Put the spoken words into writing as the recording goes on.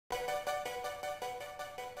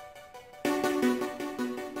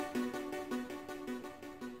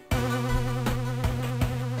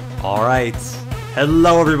Alright,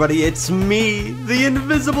 hello everybody, it's me, the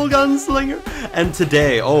Invisible Gunslinger, and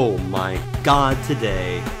today, oh my god,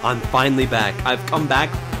 today, I'm finally back. I've come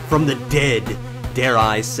back from the dead, dare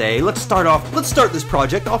I say. Let's start this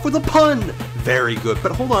project off with a pun! Very good,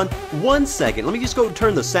 but hold on, 1 second, let me just go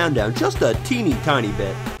turn the sound down just a teeny tiny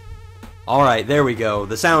bit. Alright, there we go.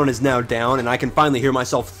 The sound is now down, and I can finally hear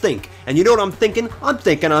myself think. And you know what I'm thinking? I'm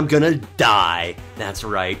thinking I'm gonna die. That's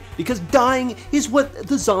right, because dying is what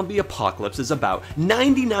the zombie apocalypse is about.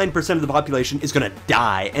 99% of the population is gonna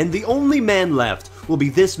die, and the only man left will be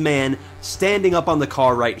this man standing up on the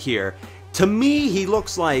car right here. To me, he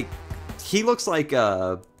looks like Philip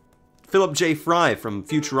J. Fry from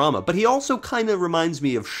Futurama, but he also kind of reminds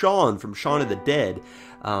me of Shaun from Shaun of the Dead.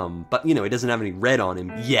 But, you know, he doesn't have any red on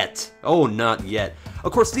him yet. Oh, not yet.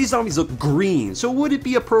 Of course, these zombies look green, so would it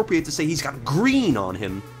be appropriate to say he's got green on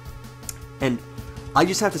him? And I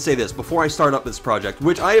just have to say this before I start up this project,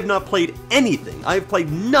 which I have not played anything. I have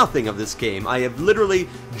played nothing of this game. I have literally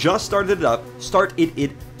just started it up.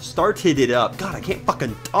 God, I can't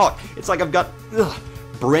fucking talk. It's like I've got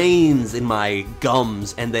brains in my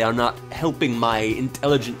gums, and they are not helping my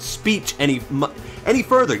intelligent speech any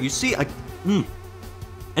further. You see,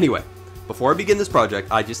 Anyway, before I begin this project,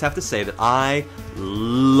 I just have to say that I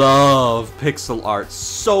love pixel art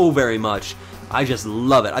so very much. I just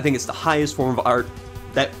love it. I think it's the highest form of art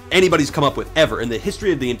that anybody's come up with ever in the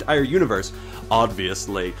history of the entire universe.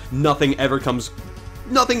 Obviously, nothing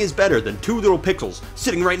is better than two little pixels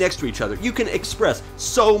sitting right next to each other. You can express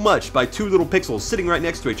so much by two little pixels sitting right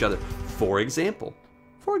next to each other. For example,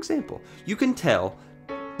 you can tell.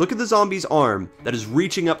 Look at the zombie's arm that is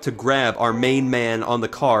reaching up to grab our main man on the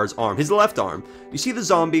car's arm, his left arm. You see the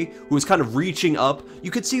zombie who is kind of reaching up? You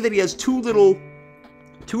could see that he has two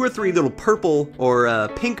or three little purple or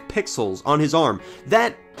pink pixels on his arm.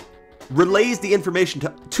 That relays the information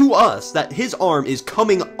to us that his arm is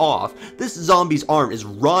coming off. This zombie's arm is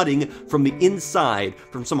rotting from the inside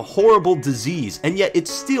from some horrible disease, and yet it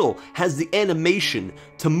still has the animation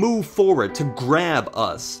to move forward, to grab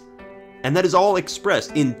us. And that is all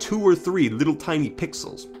expressed in 2 or 3 little tiny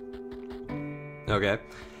pixels. Okay,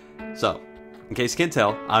 so, in case you can't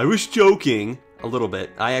tell, I was joking a little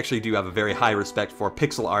bit. I actually do have a very high respect for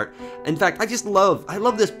pixel art. In fact, I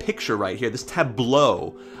love this picture right here, this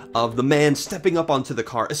tableau of the man stepping up onto the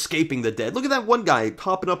car, escaping the dead. Look at that one guy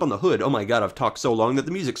hopping up on the hood. Oh my god, I've talked so long that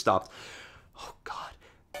the music stopped. Oh god.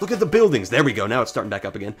 Look at the buildings. There we go, now it's starting back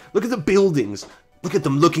up again. Look at the buildings. Look at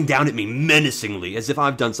them looking down at me menacingly, as if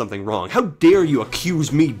I've done something wrong. How dare you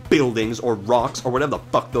accuse me, buildings, or rocks, or whatever the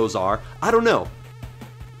fuck those are? I don't know.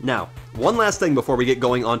 Now, one last thing before we get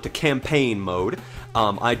going on to campaign mode.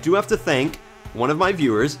 I do have to thank one of my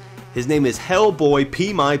viewers. His name is Hellboy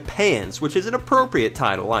Pee My Pants, which is an appropriate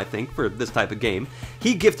title, I think, for this type of game.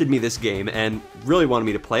 He gifted me this game and really wanted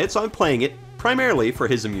me to play it, so I'm playing it primarily for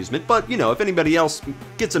his amusement, but, you know, if anybody else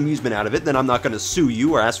gets amusement out of it, then I'm not going to sue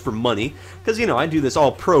you or ask for money, because, you know, I do this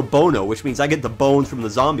all pro bono, which means I get the bones from the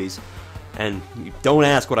zombies, and don't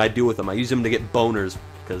ask what I do with them. I use them to get boners,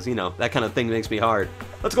 because, you know, that kind of thing makes me hard.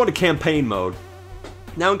 Let's go into campaign mode.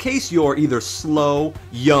 Now, in case you're either slow,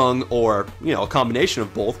 young, or, you know, a combination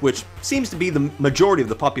of both, which seems to be the majority of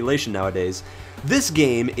the population nowadays, this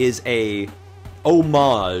game is a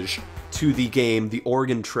homage to the game The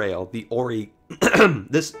Oregon Trail.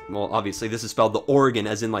 Well, obviously this is spelled the Oregon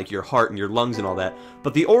as in like your heart and your lungs and all that,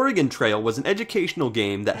 but The Oregon Trail was an educational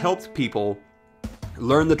game that helped people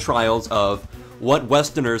learn the trials of what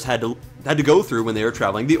Westerners had to go through when they were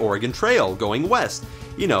traveling the Oregon Trail, going west.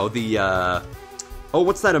 You know, the,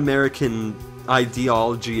 what's that American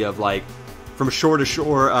ideology of, like, from shore to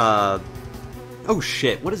shore, oh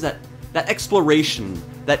shit, what is that? That exploration,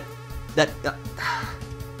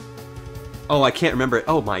 oh, I can't remember it.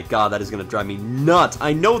 Oh my god, that is gonna drive me nuts.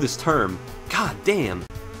 I know this term. God damn.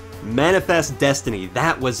 Manifest Destiny.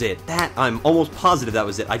 That was it. I'm almost positive that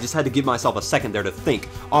was it. I just had to give myself a second there to think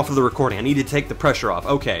off of the recording. I need to take the pressure off.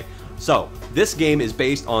 Okay, so this game is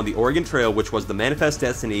based on the Oregon Trail, which was the Manifest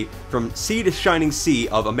Destiny from sea to shining sea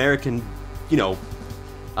of American, you know,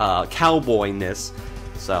 cowboyness.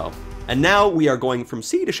 So, and now we are going from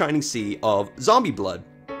sea to shining sea of zombie blood,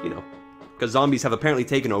 you know, because zombies have apparently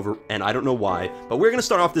taken over, and I don't know why, but we're going to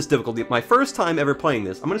start off this difficulty. My first time ever playing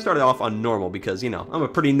this, I'm going to start it off on normal, because, you know, I'm a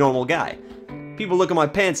pretty normal guy. People look at my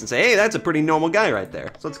pants and say, hey, that's a pretty normal guy right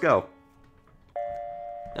there. So let's go.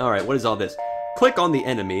 Alright, what is all this? Click on the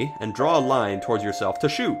enemy and draw a line towards yourself to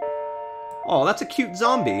shoot. Oh, that's a cute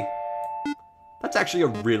zombie. That's actually a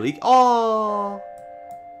really... Oh,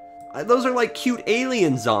 those are like cute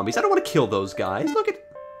alien zombies. I don't want to kill those guys. Look at...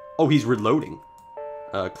 Oh, he's reloading.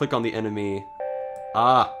 Click on the enemy.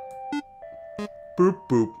 Ah, Boop,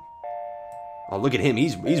 boop. Oh, look at him.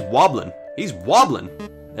 He's wobbling. He's wobbling.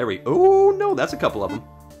 There we... Oh, no, that's a couple of them.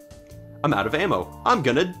 I'm out of ammo. I'm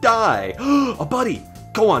gonna die. A buddy.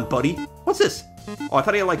 Go on, buddy. What's this? Oh, I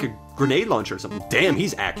thought he had like a grenade launcher or something. Damn,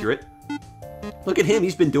 he's accurate. Look at him.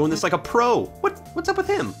 He's been doing this like a pro. What's up with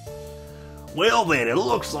him? Well then, it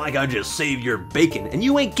looks like I just saved your bacon, and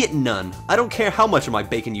you ain't getting none. I don't care how much of my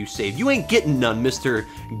bacon you saved. You ain't getting none, Mr.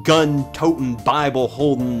 Gun-toting,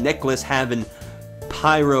 Bible-holding, necklace-having,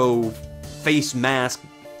 pyro, face mask,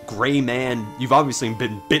 gray man. You've obviously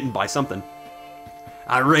been bitten by something.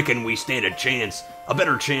 I reckon we stand a chance, a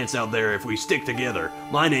better chance out there if we stick together.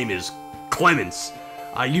 My name is Clements.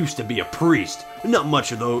 I used to be a priest. Not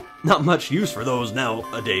much use for those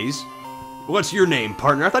nowadays. What's your name,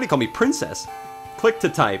 partner? I thought he called me Princess. Click to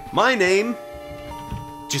type. My name...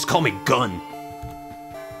 Just call me Gun.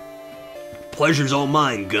 Pleasure's all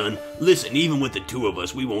mine, Gun. Listen, even with the two of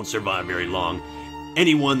us, we won't survive very long.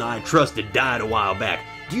 Anyone that I trusted died a while back.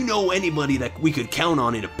 Do you know anybody that we could count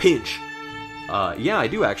on in a pinch? Yeah, I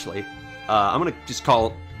do actually. I'm gonna just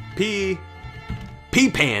call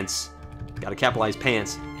P-Pants. Gotta capitalize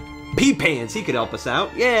pants. P-Pants, he could help us out.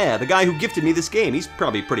 Yeah, the guy who gifted me this game. He's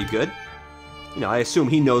probably pretty good. You know, I assume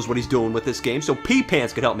he knows what he's doing with this game, so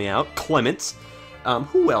P-Pants could help me out. Clements.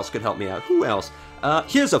 Who else could help me out? Who else?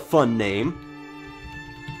 Here's a fun name.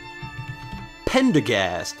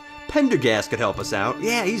 Pendergast. Pendergast could help us out.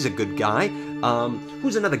 Yeah, he's a good guy.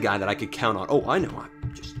 Who's another guy that I could count on? Oh, I know.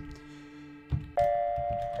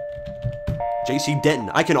 J.C.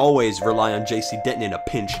 Denton. I can always rely on J.C. Denton in a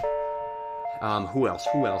pinch. Who else?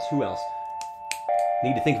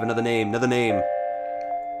 Need to think of another name.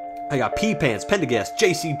 I got P-Pants, Pendergast,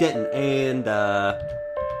 J.C. Denton, and,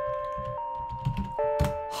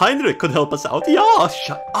 Heinrich could help us out. Yeah,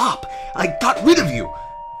 shut up! I got rid of you!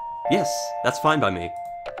 Yes, that's fine by me.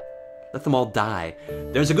 Let them all die.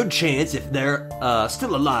 There's a good chance if they're,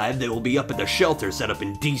 still alive, they will be up at the shelter set up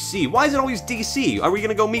in D.C. Why is it always D.C.? Are we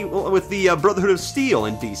gonna go meet with the, Brotherhood of Steel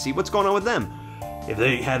in D.C.? What's going on with them? If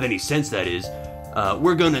they have any sense, that is.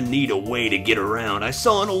 We're gonna need a way to get around. I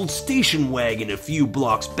saw an old station wagon a few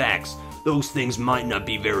blocks back. Those things might not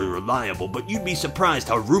be very reliable, but you'd be surprised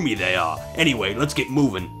how roomy they are. Anyway, let's get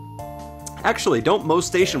moving. Actually, don't most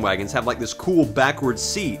station wagons have like this cool backwards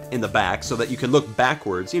seat in the back so that you can look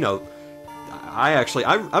backwards? You know,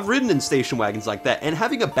 I've ridden in station wagons like that, and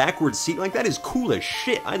having a backwards seat like that is cool as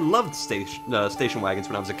shit. I loved station wagons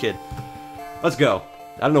when I was a kid. Let's go.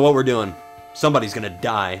 I don't know what we're doing. Somebody's gonna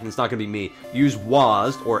die, and it's not gonna be me. Use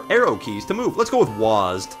WASD or arrow keys to move. Let's go with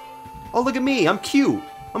WASD. Oh, look at me, I'm cute.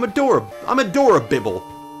 I'm adorable.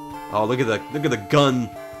 Oh, look at the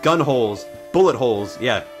gun holes, bullet holes.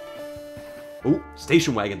 Yeah. Ooh,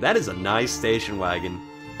 station wagon. That is a nice station wagon.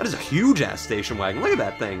 That is a huge ass station wagon. Look at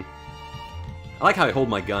that thing. I like how I hold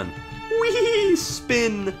my gun. Whee!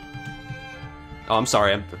 Spin. Oh, I'm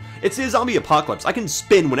sorry. It's a zombie apocalypse. I can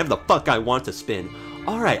spin whenever the fuck I want to spin.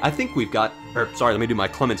 Alright, I think we've got... sorry, let me do my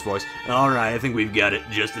Clements voice. Alright, I think we've got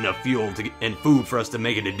just enough fuel and food for us to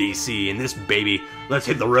make it to DC. And this baby, let's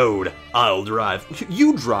hit the road. I'll drive.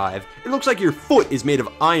 You drive? It looks like your foot is made of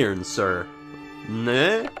iron, sir.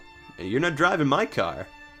 Nah, you're not driving my car.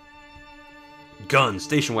 Gun,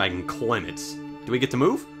 station wagon, Clements. Do we get to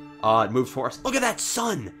move? It moves for us. Look at that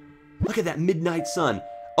sun! Look at that midnight sun.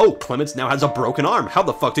 Oh, Clements now has a broken arm. How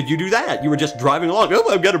the fuck did you do that? You were just driving along. Oh,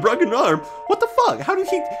 I've got a broken arm. What the fuck?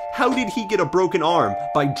 How did he get a broken arm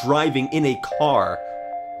by driving in a car?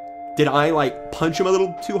 Did I, like, punch him a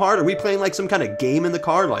little too hard? Are we playing, like, some kind of game in the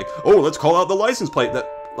car? Like, oh, let's call out the license plate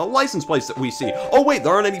that we see. Oh, wait,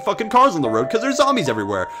 there aren't any fucking cars on the road because there's zombies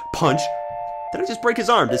everywhere. Punch. Did I just break his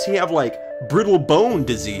arm? Does he have, like, brittle bone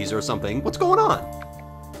disease or something? What's going on?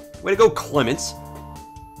 Way to go, Clements.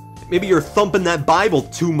 Maybe you're thumping that Bible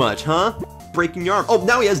too much, huh? Breaking your arm. Oh,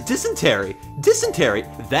 now he has dysentery. Dysentery?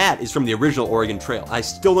 That is from the original Oregon Trail. I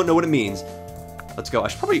still don't know what it means. Let's go.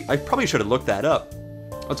 I probably should have looked that up.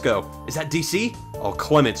 Let's go. Is that DC? Oh,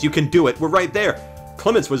 Clements, you can do it. We're right there.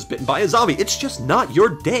 Clements was bitten by a zombie. It's just not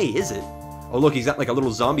your day, is it? Oh, look, he's got like a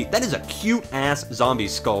little zombie. That is a cute-ass zombie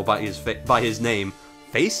skull by his name.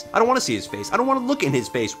 Face? I don't want to see his face. I don't want to look in his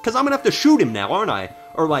face, because I'm going to have to shoot him now, aren't I?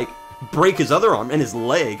 Or, like, break his other arm and his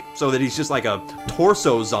leg so that he's just like a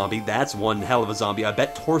torso zombie. That's one hell of a zombie, I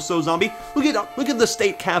bet. Torso zombie. Look at the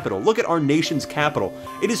state capital. Look at our nation's capital.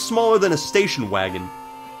 It is smaller than a station wagon.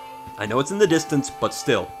 I know it's in the distance, but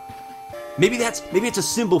still. Maybe it's a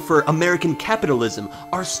symbol for American capitalism.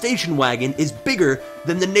 Our station wagon is bigger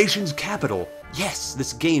than the nation's capital. Yes,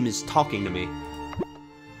 this game is talking to me.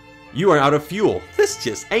 You are out of fuel. This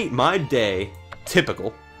just ain't my day.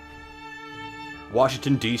 Typical.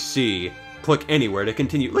 Washington, D.C. click anywhere to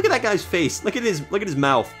continue. Look at that guy's face. Look at his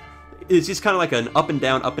mouth. It's just kind of like an up and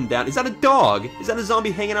down, up and down. Is that a dog? Is that a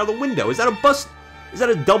zombie hanging out of the window? Is that a bus? Is that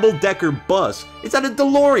a double-decker bus? Is that a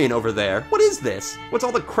DeLorean over there? What is this? What's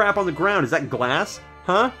all the crap on the ground? Is that glass?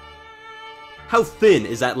 Huh? How thin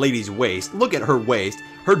is that lady's waist? Look at her waist.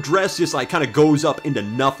 Her dress just like kind of goes up into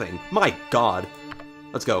nothing. My God.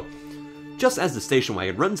 Let's go. Just as the station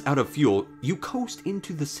wagon runs out of fuel, you coast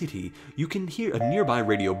into the city. You can hear a nearby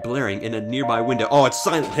radio blaring in a nearby window. Oh, it's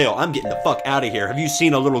Silent Hill. I'm getting the fuck out of here. Have you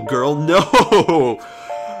seen a little girl? No!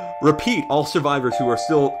 Repeat, all survivors who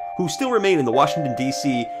still remain in the Washington,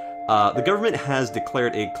 D.C., the government has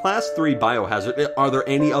declared a Class 3 biohazard. Are there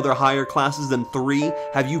any other higher classes than 3?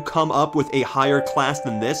 Have you come up with a higher class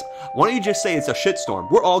than this? Why don't you just say it's a shitstorm?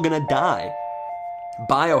 We're all gonna die.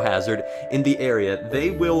 Biohazard in the area.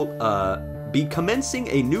 They will be commencing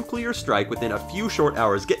a nuclear strike within a few short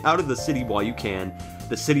hours. Get out of the city while you can.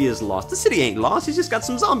 The city is lost. The city ain't lost. It's just got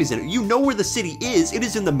some zombies in it. You know where the city is. It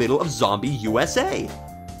is in the middle of zombie USA.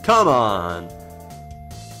 Come on.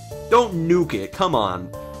 Don't nuke it. Come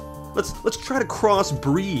on. Let's try to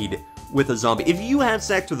crossbreed with a zombie. If you have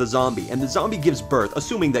sex with a zombie and the zombie gives birth,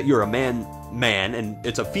 assuming that you're a man and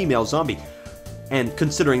it's a female zombie, and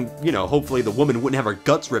considering, you know, hopefully the woman wouldn't have her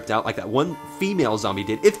guts ripped out like that one female zombie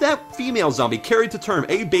did. If that female zombie carried to term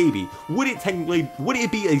a baby, would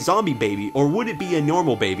it be a zombie baby or would it be a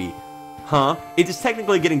normal baby? Huh? It is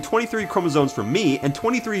technically getting 23 chromosomes from me and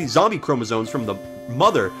 23 zombie chromosomes from the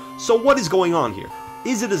mother. So what is going on here?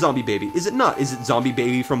 Is it a zombie baby? Is it not? Is it zombie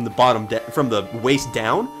baby from the bottom, from the waist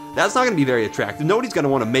down? That's not going to be very attractive. Nobody's going to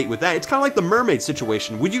want to mate with that. It's kind of like the mermaid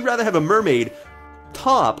situation. Would you rather have a mermaid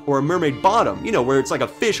top or a mermaid bottom? You know, where it's like a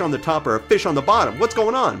fish on the top or a fish on the bottom. What's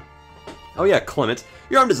going on? Oh yeah, Clement,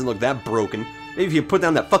 your arm doesn't look that broken. Maybe if you put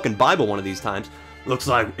down that fucking Bible one of these times. Looks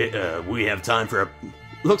like we have time for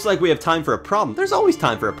a problem. There's always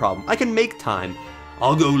time for a problem. I can make time.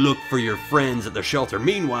 I'll go look for your friends at the shelter.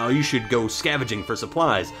 Meanwhile, you should go scavenging for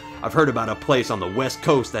supplies. I've heard about a place on the west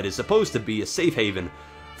coast that is supposed to be a safe haven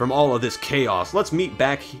from all of this chaos. Let's meet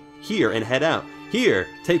back here and head out. Here,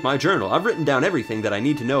 take my journal. I've written down everything that I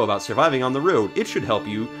need to know about surviving on the road. It should help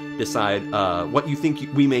you decide what you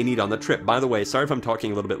think we may need on the trip. By the way, sorry if I'm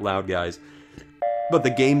talking a little bit loud, guys, but the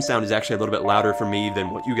game sound is actually a little bit louder for me than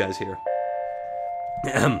what you guys hear.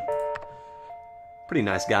 Pretty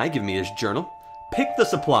nice guy giving me his journal. Pick the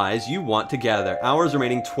supplies you want to gather. Hours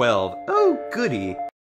remaining 12. Oh, goody.